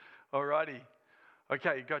Alrighty.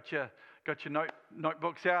 Okay, got your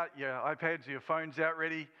notebooks out, your iPads, your phones out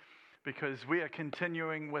ready, because we are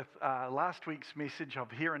continuing with last week's message of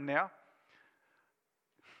here and now.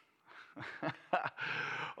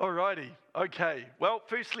 Alrighty. Okay. Well,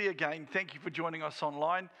 firstly, again, thank you for joining us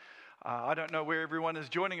online. I don't know where everyone is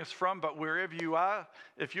joining us from, but wherever you are,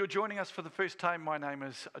 if you're joining us for the first time, my name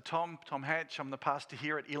is Tom Hatch. I'm the pastor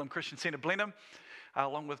here at Elim Christian Centre, Blenheim,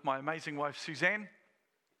 along with my amazing wife, Suzanne.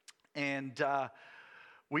 And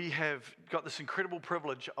we have got this incredible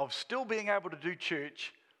privilege of still being able to do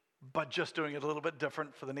church, but just doing it a little bit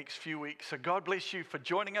different for the next few weeks. So God bless you for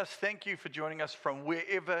joining us. Thank you for joining us from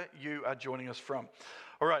wherever you are joining us from.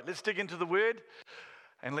 All right, let's dig into the Word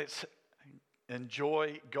and let's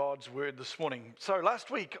enjoy God's Word this morning. So last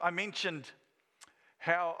week I mentioned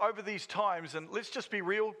how over these times, and let's just be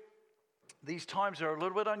real, these times are a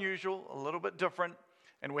little bit unusual, a little bit different,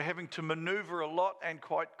 and we're having to maneuver a lot and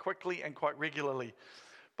quite quickly and quite regularly.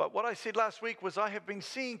 But what I said last week was I have been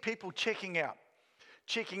seeing people checking out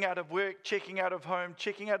of work, checking out of home,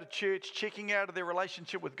 checking out of church, checking out of their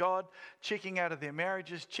relationship with God, checking out of their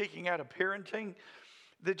marriages, checking out of parenting.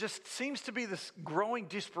 There just seems to be this growing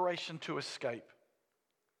desperation to escape.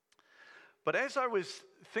 But as I was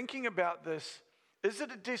thinking about this, is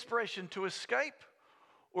it a desperation to escape,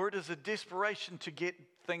 or it is a desperation to get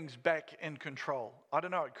things back in control? I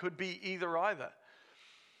don't know. It could be either.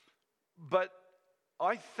 But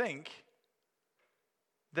I think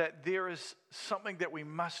that there is something that we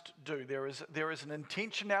must do. There is an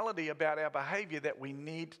intentionality about our behavior that we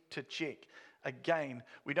need to check. Again,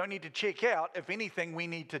 we don't need to check out. If anything, we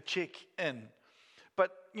need to check in.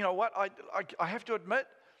 But you know what? I have to admit,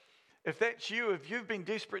 if that's you, if you've been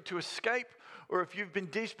desperate to escape, or if you've been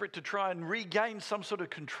desperate to try and regain some sort of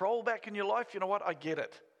control back in your life, you know what? I get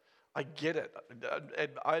it.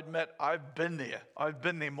 I admit I've been there. I've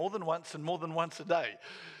been there more than once and more than once a day.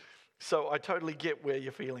 So I totally get where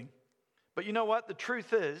you're feeling. But you know what? The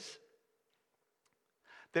truth is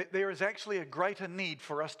that there is actually a greater need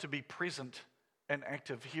for us to be present and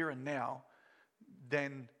active here and now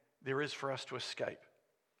than there is for us to escape.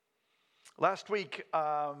 Last week,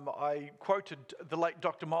 I quoted the late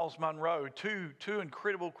Dr. Miles Monroe, two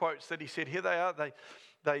incredible quotes that he said. Here they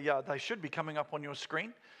are. They should be coming up on your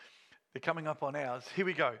screen. They're coming up on ours. Here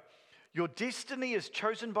we go. Your destiny is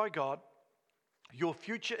chosen by God. Your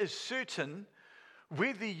future is certain.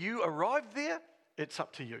 Whether you arrive there, it's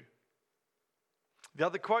up to you. The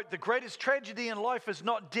other quote, the greatest tragedy in life is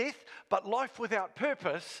not death, but life without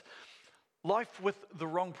purpose, life with the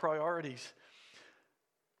wrong priorities.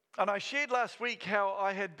 And I shared last week how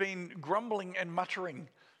I had been grumbling and muttering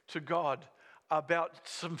to God about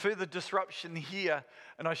some further disruption here.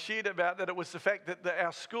 And I shared about that it was the fact that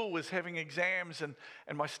our school was having exams and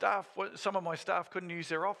my staff, some of my staff couldn't use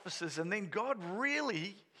their offices. And then God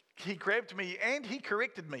really, He grabbed me and He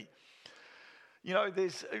corrected me. You know,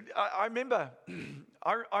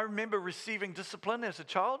 I remember receiving discipline as a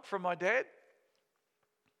child from my dad.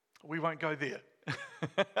 We won't go there.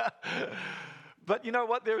 But you know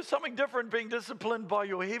what? There is something different being disciplined by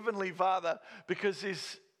your Heavenly Father, because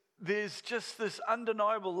there's just this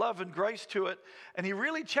undeniable love and grace to it. And He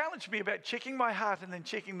really challenged me about checking my heart and then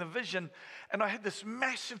checking the vision. And I had this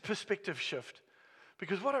massive perspective shift,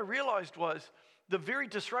 because what I realized was the very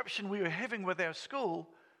disruption we were having with our school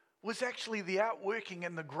was actually the outworking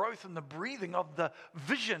and the growth and the breathing of the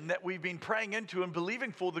vision that we've been praying into and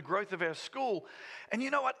believing for the growth of our school. And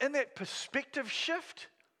you know what? In that perspective shift,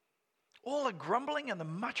 all the grumbling and the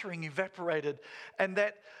muttering evaporated, and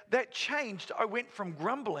that changed. I went from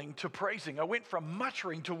grumbling to praising. I went from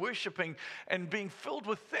muttering to worshiping and being filled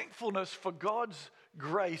with thankfulness for God's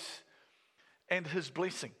grace and His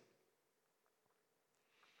blessing.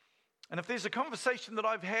 And if there's a conversation that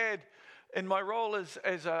I've had in my role as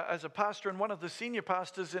a pastor and one of the senior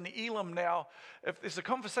pastors in Elim now, if there's a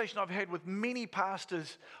conversation I've had with many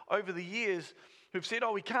pastors over the years who've said,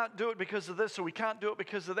 oh, we can't do it because of this, or we can't do it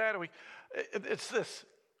because of that, it's this.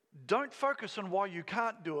 Don't focus on why you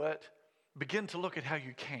can't do it. Begin to look at how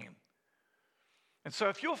you can. And so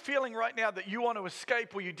if you're feeling right now that you want to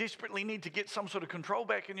escape, or you desperately need to get some sort of control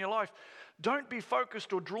back in your life, don't be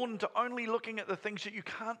focused or drawn into only looking at the things that you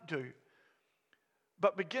can't do,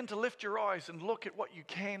 but begin to lift your eyes and look at what you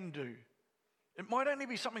can do. It might only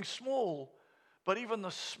be something small, but even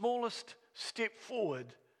the smallest step forward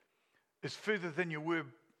is further than you were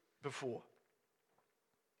before.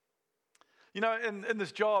 You know, in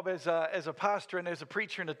this job as a pastor and as a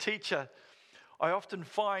preacher and a teacher, I often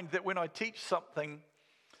find that when I teach something,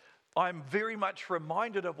 I'm very much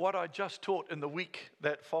reminded of what I just taught in the week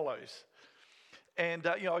that follows. And,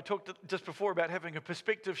 I talked just before about having a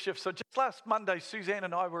perspective shift. So just last Monday, Suzanne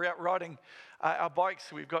and I were out riding our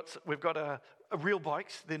bikes. We've got a real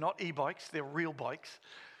bikes. They're not e-bikes. They're real bikes.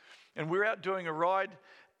 And we're out doing a ride.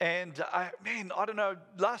 And, I don't know,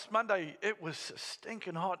 last Monday, it was a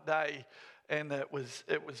stinking hot day. And it was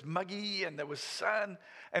muggy and there was sun.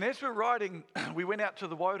 And as we're riding, we went out to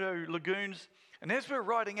the Wairau lagoons. And as we're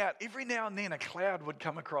riding out, every now and then a cloud would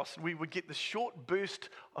come across and we would get this short burst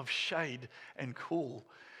of shade and cool.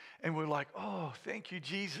 And we're like, oh, thank you,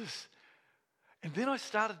 Jesus. And then I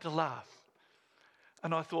started to laugh.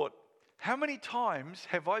 And I thought, how many times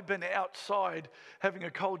have I been outside having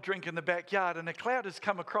a cold drink in the backyard and a cloud has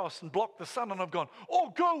come across and blocked the sun and I've gone,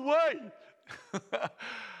 oh, go away.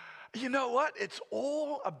 You know what? It's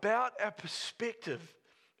all about our perspective.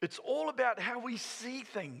 It's all about how we see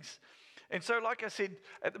things. And so, like I said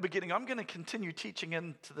at the beginning, I'm going to continue teaching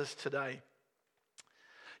into this today.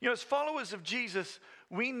 As followers of Jesus,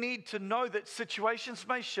 we need to know that situations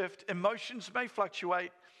may shift, emotions may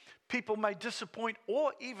fluctuate, people may disappoint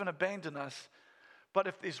or even abandon us. But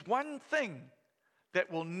if there's one thing that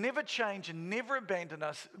will never change and never abandon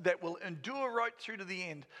us, that will endure right through to the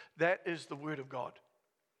end, that is the Word of God.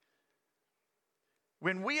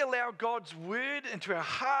 When we allow God's word into our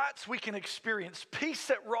hearts, we can experience peace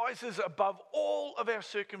that rises above all of our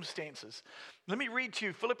circumstances. Let me read to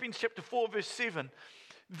you Philippians chapter 4, verse 7.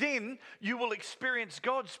 Then you will experience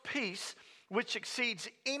God's peace, which exceeds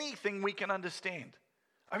anything we can understand.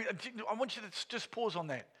 I want you to just pause on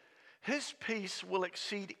that. His peace will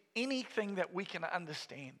exceed anything that we can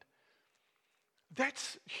understand.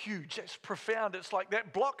 That's huge. That's profound. It's like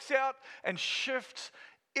that blocks out and shifts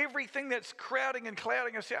everything that's crowding and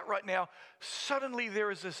clouding us out right now. Suddenly there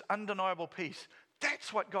is this undeniable peace.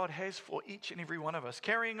 That's what God has for each and every one of us.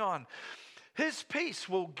 Carrying on. His peace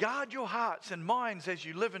will guard your hearts and minds as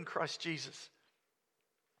you live in Christ Jesus.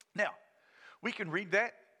 Now, we can read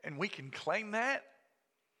that and we can claim that.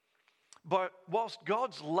 But whilst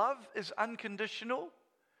God's love is unconditional,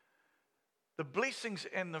 the blessings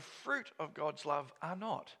and the fruit of God's love are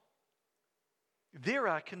not. There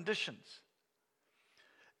are conditions.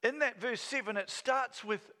 In that verse 7, it starts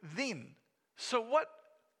with then. So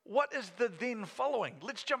what is the then following?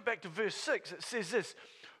 Let's jump back to verse 6. It says this,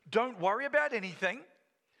 don't worry about anything.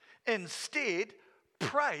 Instead,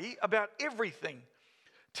 pray about everything.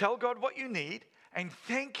 Tell God what you need and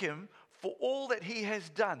thank Him for all that He has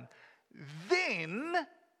done. Then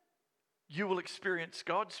you will experience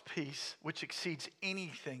God's peace, which exceeds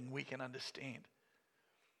anything we can understand.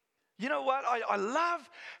 You know what? I love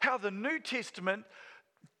how the New Testament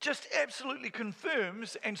just absolutely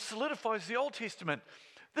confirms and solidifies the Old Testament.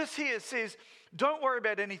 This here says, don't worry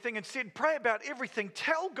about anything. Instead, pray about everything.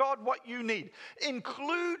 Tell God what you need.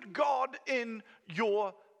 Include God in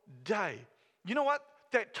your day. You know what?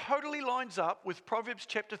 That totally lines up with Proverbs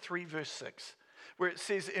chapter 3, verse 6, where it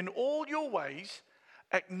says, in all your ways,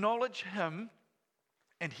 acknowledge Him,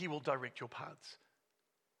 and He will direct your paths.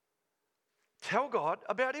 Tell God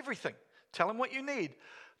about everything. Tell Him what you need.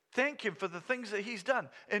 Thank Him for the things that He's done.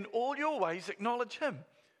 In all your ways, acknowledge Him.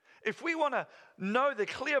 If we want to know the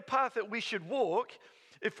clear path that we should walk,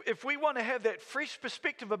 if we want to have that fresh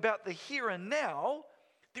perspective about the here and now,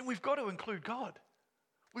 then we've got to include God.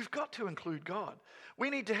 We've got to include God. We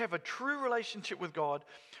need to have a true relationship with God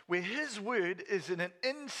where His word is an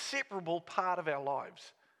inseparable part of our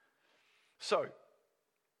lives. So,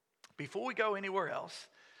 before we go anywhere else,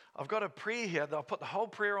 I've got a prayer here that I'll put the whole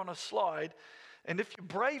prayer on a slide. And if you're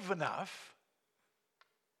brave enough,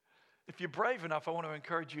 I want to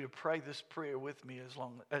encourage you to pray this prayer with me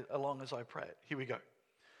along as I pray it. Here we go.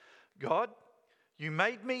 God, you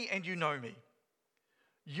made me and you know me.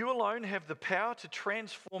 You alone have the power to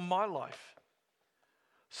transform my life.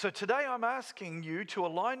 So today I'm asking you to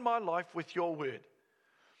align my life with your word.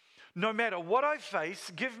 No matter what I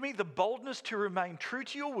face, give me the boldness to remain true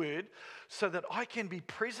to your word so that I can be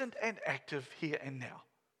present and active here and now.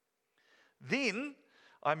 Then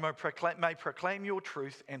I may proclaim your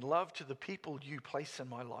truth and love to the people you place in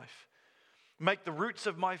my life. Make the roots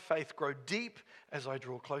of my faith grow deep as I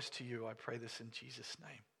draw close to you. I pray this in Jesus'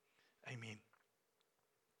 name. Amen.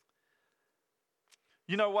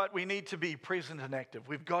 You know what? We need to be present and active.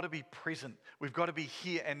 We've got to be present. We've got to be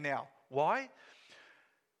here and now. Why?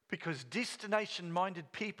 Because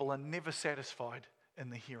destination-minded people are never satisfied in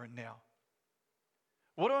the here and now.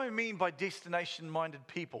 What do I mean by destination-minded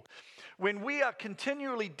people? When we are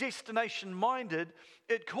continually destination-minded,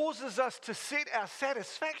 it causes us to set our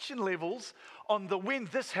satisfaction levels on the when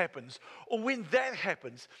this happens or when that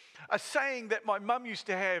happens. A saying that my mum used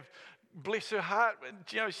to have, bless her heart,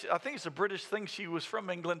 I think it's a British thing, she was from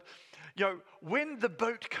England. When the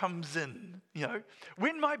boat comes in,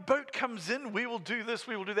 when my boat comes in, we will do this,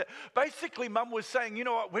 we will do that. Basically, Mum was saying, you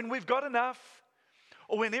know what, when we've got enough,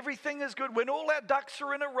 or when everything is good, when all our ducks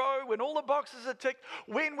are in a row, when all the boxes are ticked,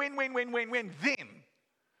 when, then.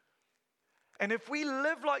 And if we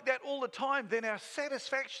live like that all the time, then our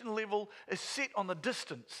satisfaction level is set on the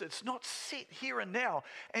distance. It's not set here and now.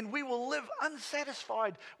 And we will live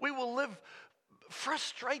unsatisfied. We will live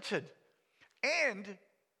frustrated. And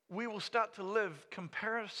we will start to live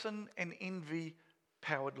comparison and envy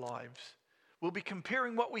powered lives. We'll be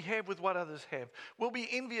comparing what we have with what others have. We'll be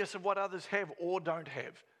envious of what others have or don't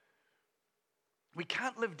have. We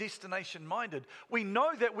can't live destination minded. We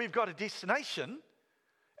know that we've got a destination.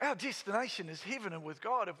 Our destination is heaven and with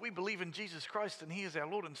God if we believe in Jesus Christ and He is our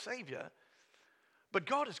Lord and Savior. But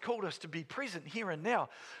God has called us to be present here and now.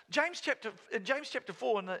 James chapter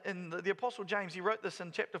 4, in the Apostle James, he wrote this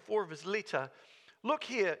in chapter 4 of his letter. Look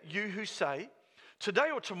here, you who say, today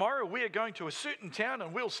or tomorrow we are going to a certain town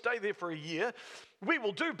and we'll stay there for a year. We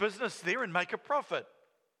will do business there and make a profit.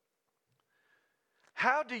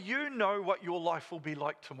 How do you know what your life will be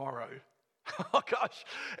like tomorrow? Oh gosh,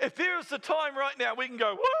 if there is a time right now we can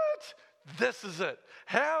go, what? This is it.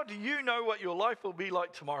 How do you know what your life will be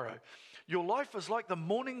like tomorrow? Your life is like the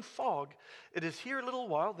morning fog. It is here a little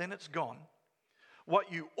while, then it's gone.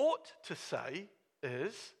 What you ought to say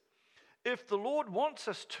is, if the Lord wants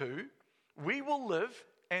us to, we will live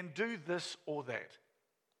and do this or that.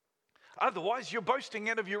 Otherwise, you're boasting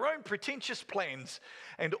out of your own pretentious plans,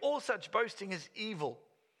 and all such boasting is evil.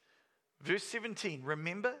 Verse 17,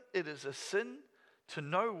 remember, it is a sin to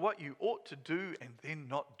know what you ought to do and then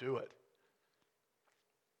not do it.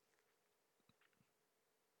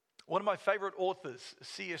 One of my favorite authors,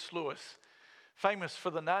 C.S. Lewis, famous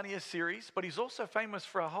for the Narnia series, but he's also famous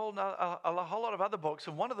for a whole lot of other books,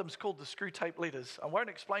 and one of them is called The Screwtape Letters. I won't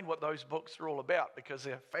explain what those books are all about because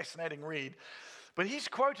they're a fascinating read, but he's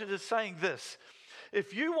quoted as saying this,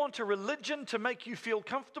 if you want a religion to make you feel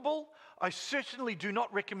comfortable, I certainly do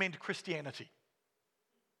not recommend Christianity.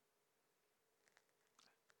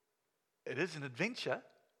 It is an adventure.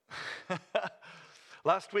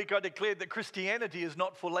 Last week I declared that Christianity is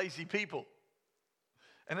not for lazy people.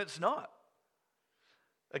 And it's not.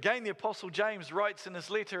 Again, the Apostle James writes in his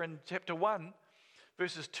letter in chapter 1,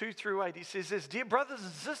 verses 2 through 8, he says this, dear brothers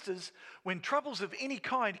and sisters, when troubles of any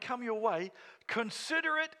kind come your way,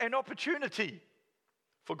 consider it an opportunity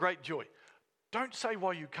for great joy. Don't say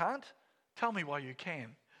why you can't. Tell me why you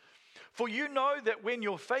can. For you know that when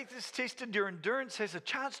your faith is tested, your endurance has a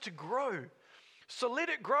chance to grow. So let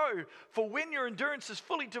it grow. For when your endurance is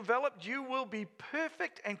fully developed, you will be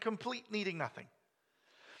perfect and complete, needing nothing.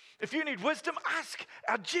 If you need wisdom, ask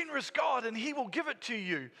our generous God, and He will give it to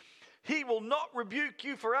you. He will not rebuke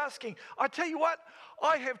you for asking. I tell you what,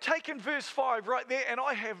 I have taken verse 5 right there, and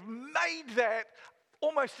I have made that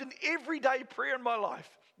almost an everyday prayer in my life.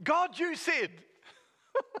 God, you said.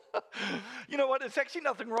 You know what? It's actually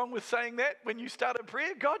nothing wrong with saying that when you start a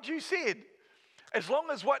prayer. God, you said. As long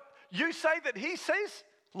as what you say that He says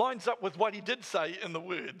lines up with what He did say in the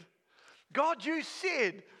Word. God, you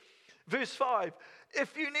said. Verse 5,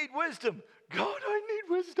 if you need wisdom, God, I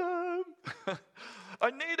need wisdom. I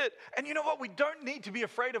need it. And you know what? We don't need to be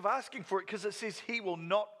afraid of asking for it because it says He will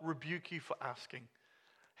not rebuke you for asking.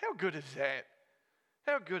 How good is that?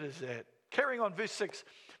 How good is that? Carrying on, verse 6.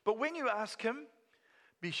 But when you ask Him,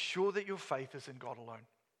 be sure that your faith is in God alone.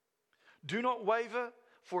 Do not waver,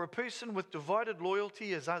 for a person with divided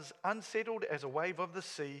loyalty is as unsettled as a wave of the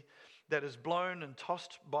sea that is blown and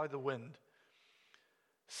tossed by the wind.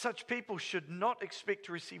 Such people should not expect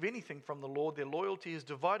to receive anything from the Lord. Their loyalty is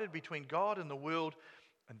divided between God and the world,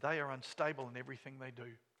 and they are unstable in everything they do.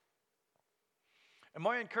 Am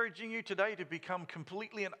I encouraging you today to become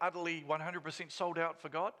completely and utterly 100% sold out for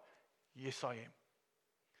God? Yes, I am.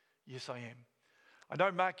 Yes, I am. I know,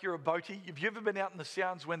 Mark, you're a boatie. Have you ever been out in the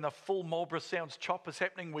Sounds when the full Marlborough Sounds chop is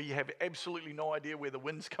happening, where you have absolutely no idea where the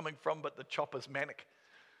wind's coming from, but the chop is manic?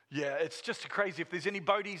 Yeah, it's just crazy. If there's any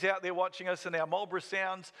boaties out there watching us in our Marlborough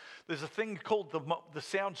Sounds, there's a thing called the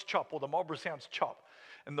Sounds chop, or the Marlborough Sounds chop.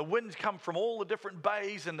 And the winds come from all the different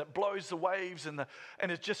bays, and it blows the waves, and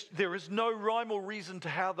it's just, there is no rhyme or reason to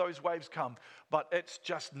how those waves come, but it's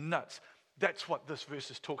just nuts. That's what this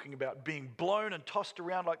verse is talking about, being blown and tossed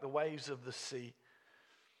around like the waves of the sea.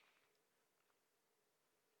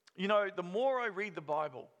 You know, the more I read the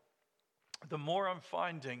Bible, the more I'm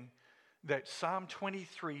finding that Psalm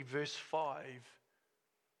 23 verse 5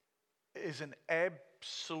 is an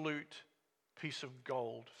absolute piece of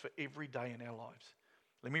gold for every day in our lives.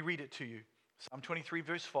 Let me read it to you. Psalm 23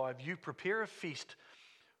 verse 5, you prepare a feast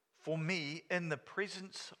for me in the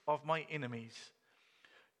presence of my enemies.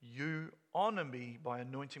 You honor me by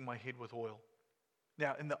anointing my head with oil.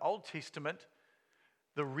 Now, in the Old Testament,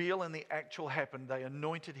 the real and the actual happened. They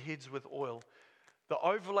anointed heads with oil. The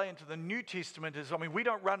overlay into the New Testament is, we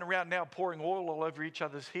don't run around now pouring oil all over each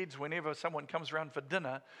other's heads whenever someone comes around for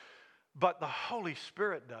dinner, but the Holy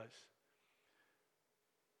Spirit does.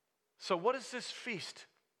 So what is this feast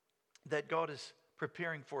that God is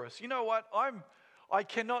preparing for us? You know what? I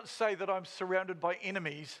cannot say that I'm surrounded by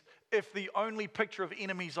enemies if the only picture of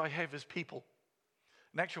enemies I have is people.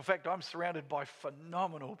 In actual fact, I'm surrounded by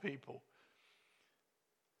phenomenal people.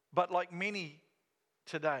 But like many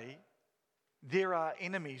today, there are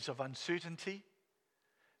enemies of uncertainty.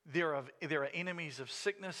 There are enemies of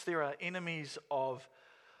sickness. There are enemies of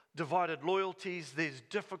divided loyalties. There's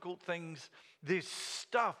difficult things. There's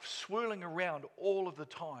stuff swirling around all of the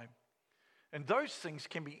time. And those things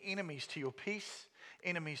can be enemies to your peace,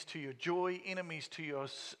 enemies to your joy, enemies to your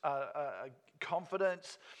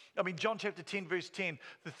confidence. John chapter 10, verse 10,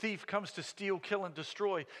 the thief comes to steal, kill, and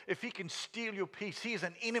destroy. If he can steal your peace, he is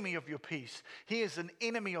an enemy of your peace. He is an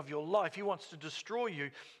enemy of your life. He wants to destroy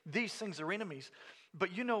you. These things are enemies.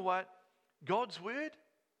 But you know what? God's word,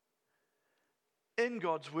 in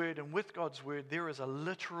God's word and with God's word, there is a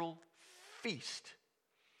literal feast.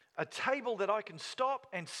 A table that I can stop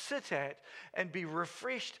and sit at and be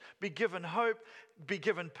refreshed, be given hope, be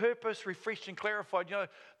given purpose, refreshed and clarified.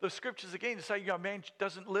 The scriptures again say, man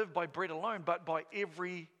doesn't live by bread alone, but by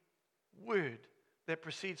every word that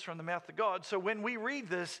proceeds from the mouth of God. So when we read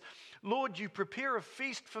this, Lord, you prepare a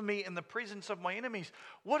feast for me in the presence of my enemies.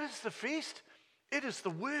 What is the feast? It is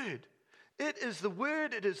the word. It is the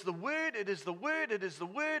word. It is the word. It is the word. It is the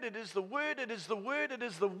word. It is the word. It is the word. It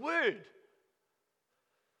is the word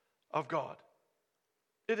of God.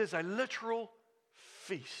 It is a literal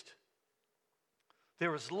feast.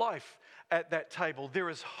 There is life at that table. There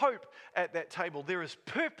is hope at that table. There is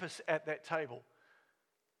purpose at that table.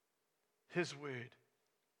 His word.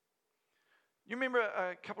 You remember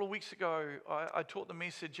a couple of weeks ago, I taught the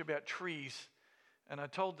message about trees, and I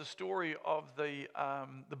told the story of the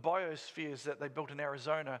biospheres that they built in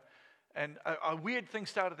Arizona. And a weird thing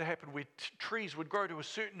started to happen where trees would grow to a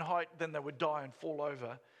certain height, then they would die and fall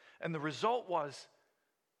over. And the result was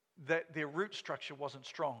that their root structure wasn't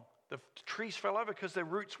strong. The trees fell over because their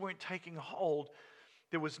roots weren't taking hold.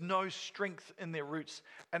 There was no strength in their roots.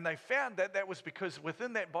 And they found that that was because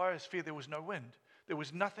within that biosphere there was no wind. There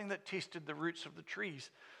was nothing that tested the roots of the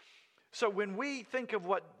trees. So when we think of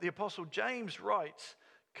what the Apostle James writes,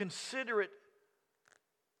 consider it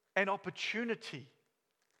an opportunity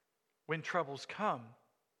when troubles come.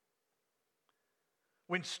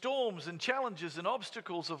 When storms and challenges and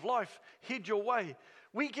obstacles of life head your way,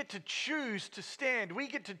 we get to choose to stand. We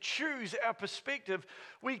get to choose our perspective.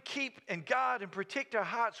 We keep and guard and protect our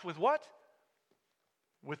hearts with what?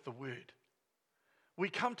 With the word. We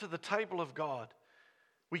come to the table of God.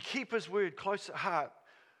 We keep his word close at heart.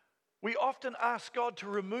 We often ask God to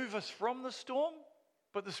remove us from the storm,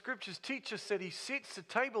 but the scriptures teach us that he sets a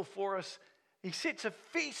table for us. He sets a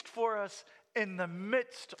feast for us in the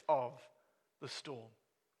midst of the storm.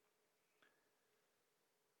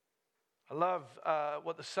 I love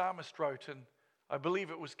what the psalmist wrote, and I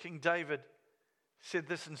believe it was King David said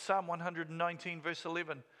this in Psalm 119, verse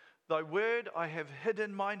 11. Thy word I have hid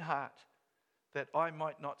in mine heart, that I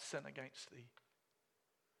might not sin against thee.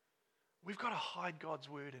 We've got to hide God's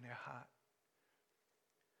word in our heart.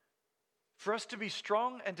 For us to be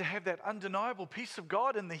strong and to have that undeniable peace of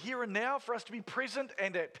God in the here and now, for us to be present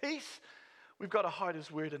and at peace, we've got to hide his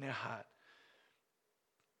word in our heart.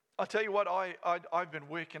 I'll tell you what, I've been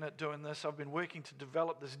working at doing this. I've been working to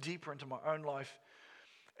develop this deeper into my own life.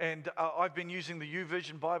 And I've been using the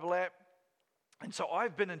YouVersion Bible app. And so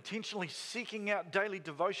I've been intentionally seeking out daily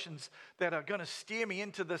devotions that are going to steer me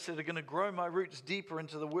into this, that are going to grow my roots deeper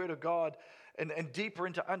into the Word of God and deeper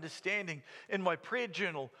into understanding. In my prayer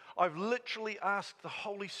journal, I've literally asked the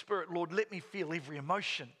Holy Spirit, Lord, let me feel every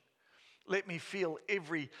emotion. Let me feel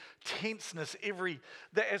every tenseness,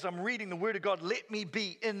 that as I'm reading the Word of God, let me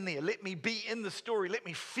be in there. Let me be in the story. Let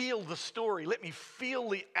me feel the story. Let me feel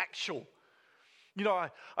the actual. You know,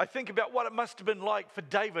 I think about what it must have been like for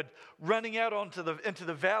David running out into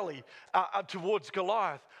the valley towards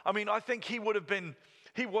Goliath. I mean, I think he would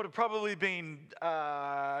have probably been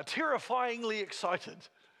terrifyingly excited.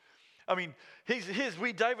 I mean, here's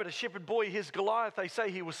wee David, a shepherd boy. Here's Goliath. They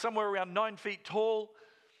say he was somewhere around 9 feet tall.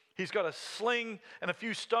 He's got a sling and a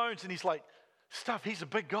few stones, and he's like, he's a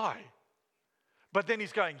big guy. But then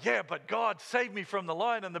he's going, yeah, but God saved me from the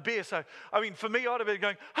lion and the bear. So, I mean, for me, I'd have been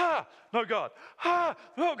going, no God,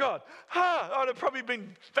 no God, I'd have probably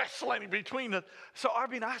been vacillating between it. So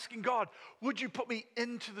I've been asking God, would you put me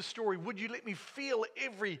into the story? Would you let me feel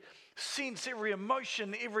every sense, every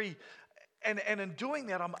emotion, and in doing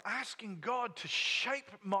that, I'm asking God to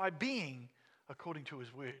shape my being according to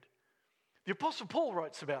his word. The Apostle Paul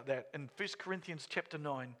writes about that in 1 Corinthians chapter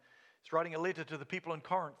 9. He's writing a letter to the people in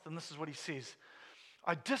Corinth, and this is what he says.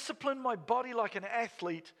 I discipline my body like an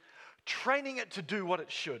athlete, training it to do what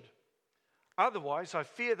it should. Otherwise, I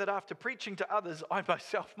fear that after preaching to others, I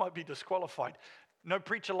myself might be disqualified. No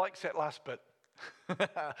preacher likes that last bit.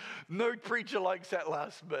 No preacher likes that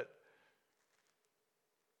last bit.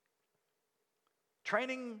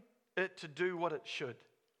 Training it to do what it should.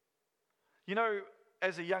 You know,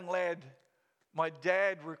 as a young lad, my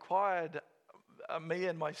dad required me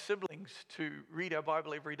and my siblings to read our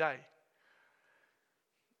Bible every day.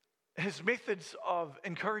 His methods of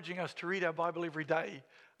encouraging us to read our Bible every day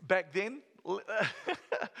back then,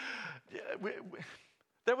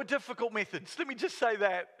 they were difficult methods. Let me just say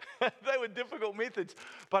that. They were difficult methods.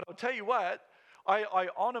 But I'll tell you what, I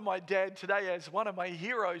honor my dad today as one of my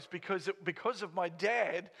heroes because of my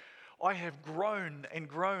dad, I have grown and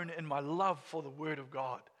grown in my love for the Word of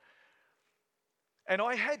God. And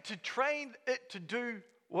I had to train it to do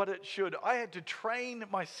what it should. I had to train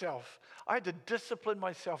myself. I had to discipline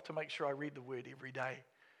myself to make sure I read the Word every day.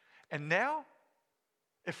 And now,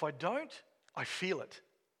 if I don't, I feel it.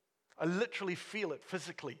 I literally feel it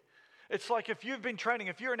physically. It's like if you've been training,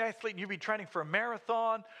 if you're an athlete and you've been training for a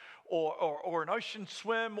marathon or an ocean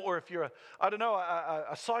swim, or if you're,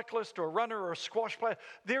 a cyclist or a runner or a squash player,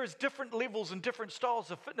 there is different levels and different styles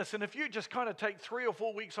of fitness. And if you just kind of take 3 or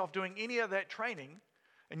 4 weeks off doing any of that training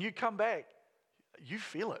and you come back, you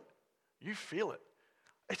feel it. You feel it.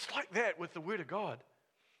 It's like that with the Word of God.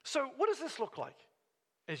 So what does this look like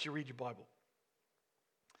as you read your Bible?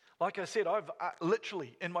 Like I said, I've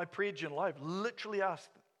literally, in my prayer journal, I've literally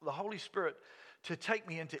asked the Holy Spirit to take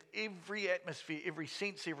me into every atmosphere, every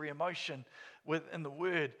sense, every emotion within the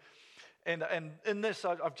Word. And in this,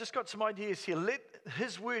 I've just got some ideas here. Let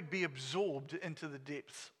His Word be absorbed into the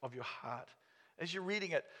depths of your heart. As you're reading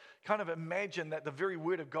it, kind of imagine that the very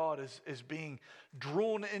Word of God is being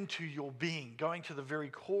drawn into your being, going to the very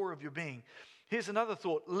core of your being. Here's another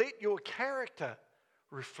thought. Let your character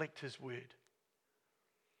reflect His Word.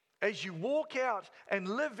 As you walk out and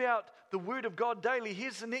live out the Word of God daily,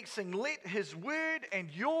 here's the next thing. Let His Word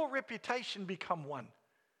and your reputation become one.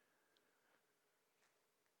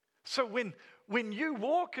 So when you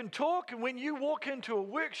walk and talk, and when you walk into a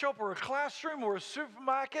workshop or a classroom or a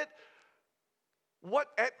supermarket, what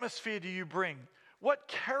atmosphere do you bring? What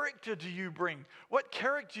character do you bring? What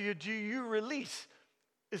character do you release?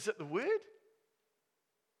 Is it the Word?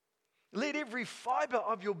 Let every fiber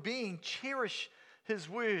of your being cherish His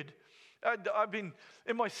Word. I've been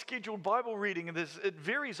in my scheduled Bible reading, and it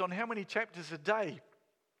varies on how many chapters a day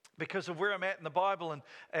because of where I'm at in the Bible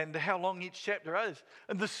and how long each chapter is.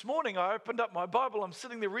 And this morning I opened up my Bible, I'm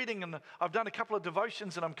sitting there reading, and I've done a couple of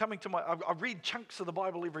devotions, and I read chunks of the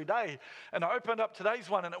Bible every day, and I opened up today's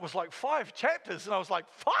one, and it was like 5 chapters, and I was like,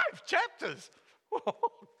 5 chapters?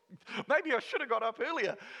 Maybe I should have got up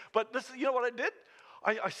earlier. But this, you know what I did?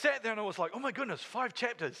 I sat there and I was like, oh my goodness, 5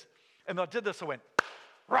 chapters. And I did this, I went,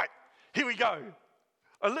 right, here we go.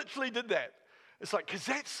 I literally did that. It's like, because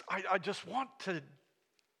I just want to,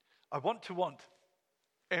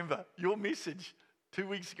 Amber, your message 2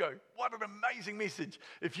 weeks ago. What an amazing message.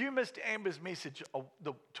 If you missed Amber's message,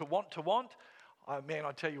 to want, man,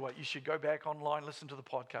 I tell you what, you should go back online, listen to the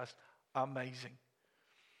podcast. Amazing.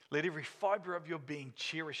 Let every fiber of your being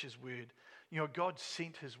cherish His Word. You know, God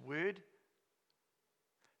sent His Word.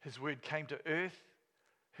 His Word came to earth.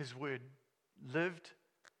 His Word lived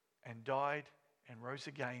and died and rose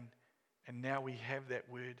again. And now we have that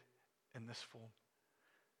Word in this form.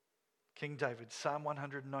 King David, Psalm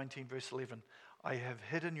 119, verse 11. I have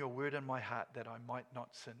hidden your word in my heart that I might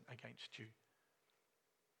not sin against you.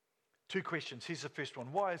 2 questions. Here's the first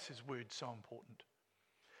one. Why is His Word so important?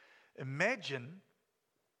 Imagine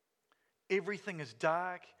everything is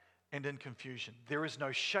dark and in confusion. There is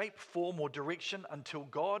no shape, form, or direction until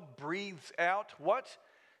God breathes out what?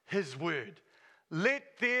 His Word. Let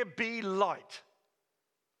there be light.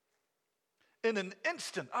 In an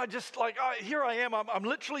instant, here I am. I'm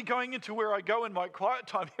literally going into where I go in my quiet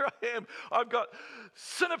time. Here I am. I've got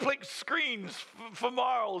Cineplex screens for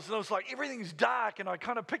miles. And I was like, everything's dark. And I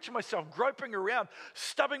kind of picture myself groping around,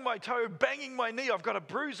 stubbing my toe, banging my knee. I've got a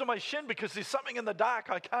bruise on my shin because there's something in the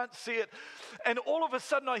dark. I can't see it. And all of a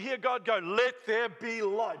sudden I hear God go, let there be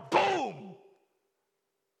light. Boom!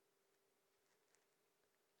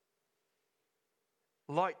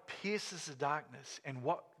 Light pierces the darkness, and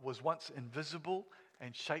what was once invisible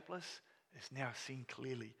and shapeless is now seen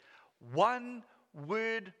clearly. One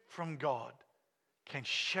word from God can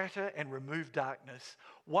shatter and remove darkness.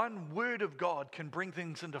 One word of God can bring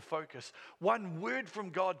things into focus. One word from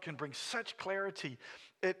God can bring such clarity.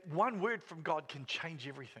 One word from God can change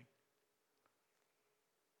everything.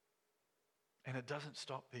 And it doesn't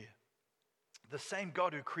stop there. The same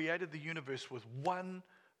God who created the universe with one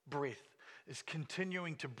breath is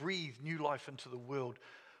continuing to breathe new life into the world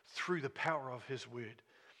through the power of his word.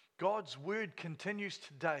 God's word continues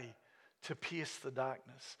today to pierce the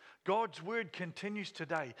darkness. God's word continues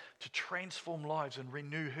today to transform lives and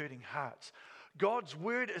renew hurting hearts. God's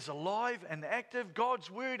word is alive and active. God's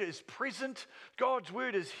word is present. God's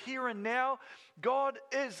word is here and now. God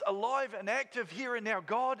is alive and active here and now.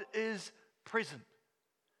 God is present.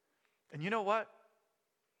 And you know what?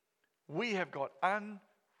 We have got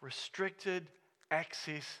unrestricted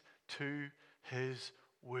access to his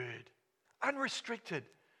word. Unrestricted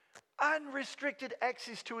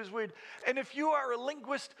access to his word. And if you are a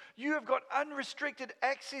linguist, you have got unrestricted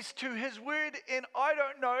access to his word in I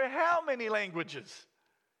don't know how many languages.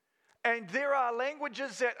 And there are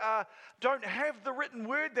languages that don't have the written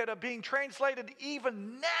word that are being translated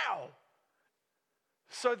even now,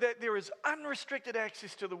 so that there is unrestricted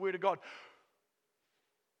access to the word of God.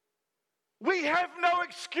 We have no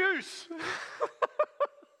excuse.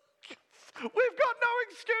 We've got no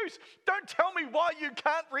excuse. Don't tell me why you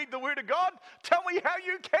can't read the word of God. Tell me how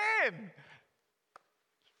you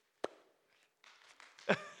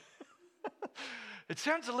can. It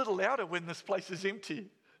sounds a little louder when this place is empty.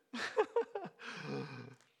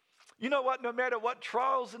 You know what? No matter what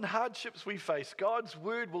trials and hardships we face, God's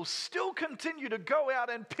word will still continue to go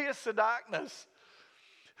out and pierce the darkness.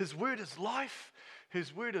 His word is life.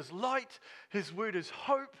 His word is light. His word is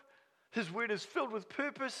hope. His word is filled with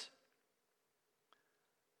purpose.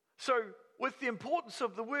 So, with the importance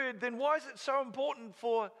of the word, then why is it so important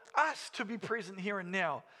for us to be present here and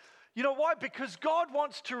now? You know why? Because God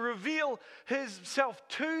wants to reveal himself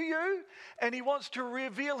to you, and he wants to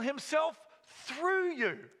reveal himself through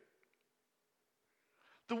you.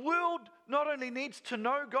 The world not only needs to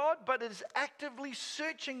know God, but is actively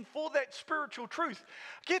searching for that spiritual truth.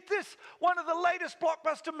 Get this, one of the latest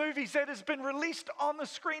blockbuster movies that has been released on the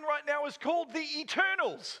screen right now is called The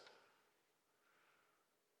Eternals.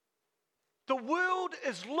 The world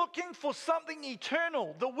is looking for something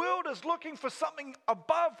eternal. The world is looking for something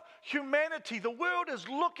above humanity. The world is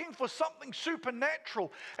looking for something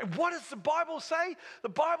supernatural. And what does the Bible say? The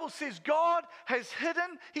Bible says God has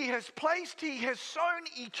hidden, he has placed, he has sown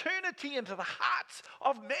eternity into the hearts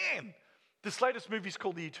of man. This latest movie is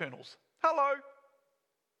called The Eternals. Hello.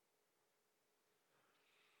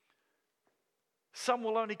 Some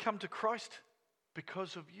will only come to Christ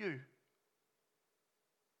because of you.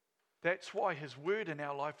 That's why his word in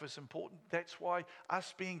our life is important. That's why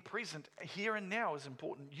us being present here and now is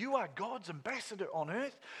important. You are God's ambassador on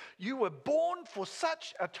earth. You were born for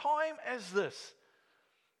such a time as this.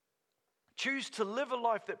 Choose to live a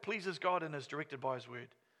life that pleases God and is directed by his word.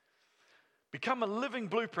 Become a living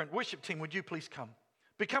blueprint. Worship team, would you please come?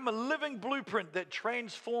 Become a living blueprint that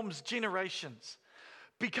transforms generations.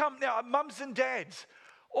 Become, now, mums and dads.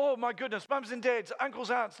 Oh my goodness, mums and dads, uncles,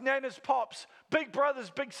 aunts, nanas, pops, big brothers,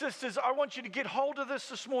 big sisters, I want you to get hold of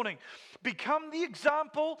this morning. Become the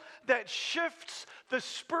example that shifts the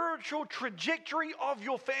spiritual trajectory of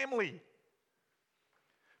your family.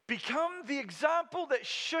 Become the example that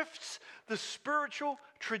shifts the spiritual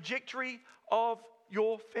trajectory of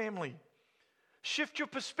your family. Shift your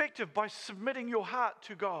perspective by submitting your heart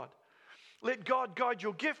to God. Let God guide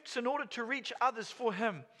your gifts in order to reach others for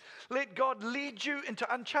him. Let God lead you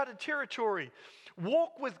into uncharted territory.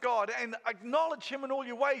 Walk with God and acknowledge him in all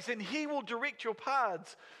your ways, and he will direct your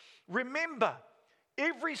paths. Remember,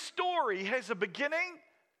 every story has a beginning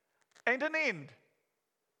and an end.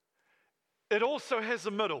 It also has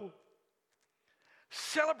a middle.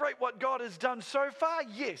 Celebrate what God has done so far?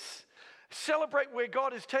 Yes. Celebrate where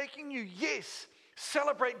God is taking you? Yes.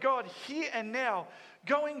 Celebrate God here and now.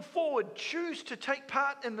 Going forward, choose to take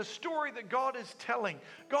part in the story that God is telling.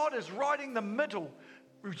 God is writing the middle.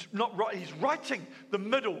 He's writing the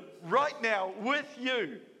middle right now with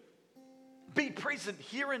you. Be present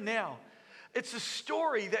here and now. It's a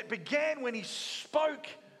story that began when he spoke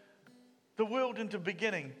the world into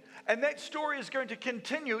beginning. And that story is going to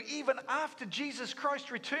continue even after Jesus Christ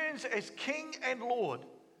returns as King and Lord.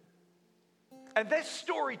 And that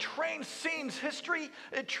story transcends history.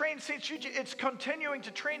 It transcends future. It's continuing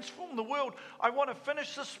to transform the world. I want to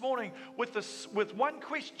finish this morning with one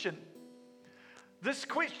question. This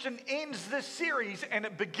question ends this series and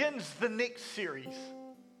it begins the next series.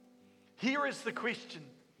 Here is the question.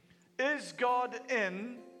 Is God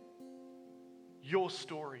in your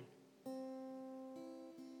story?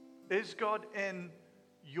 Is God in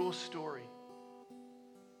your story?